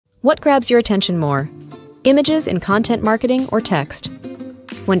What grabs your attention more? Images in content marketing or text?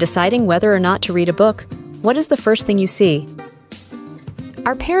 When deciding whether or not to read a book, what is the first thing you see?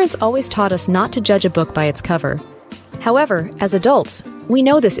 Our parents always taught us not to judge a book by its cover. However, as adults, we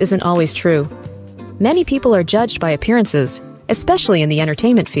know this isn't always true. Many people are judged by appearances, especially in the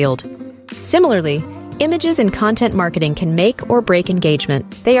entertainment field. Similarly, images in content marketing can make or break engagement.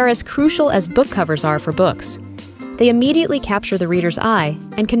 They are as crucial as book covers are for books. They immediately capture the reader's eye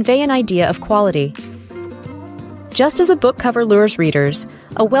and convey an idea of quality. Just as a book cover lures readers,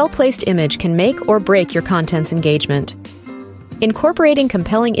 a well-placed image can make or break your content's engagement. Incorporating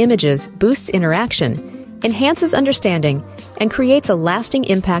compelling images boosts interaction, enhances understanding, and creates a lasting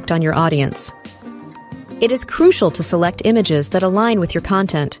impact on your audience. It is crucial to select images that align with your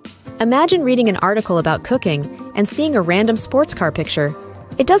content. Imagine reading an article about cooking and seeing a random sports car picture.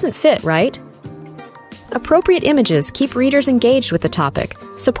 It doesn't fit, right? Appropriate images keep readers engaged with the topic,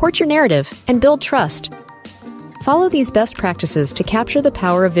 support your narrative, and build trust. Follow these best practices to capture the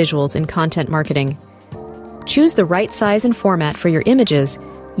power of visuals in content marketing. Choose the right size and format for your images,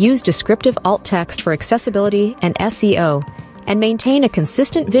 use descriptive alt text for accessibility and SEO, and maintain a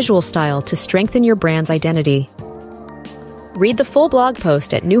consistent visual style to strengthen your brand's identity. Read the full blog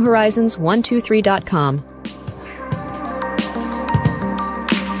post at newhorizons123.com.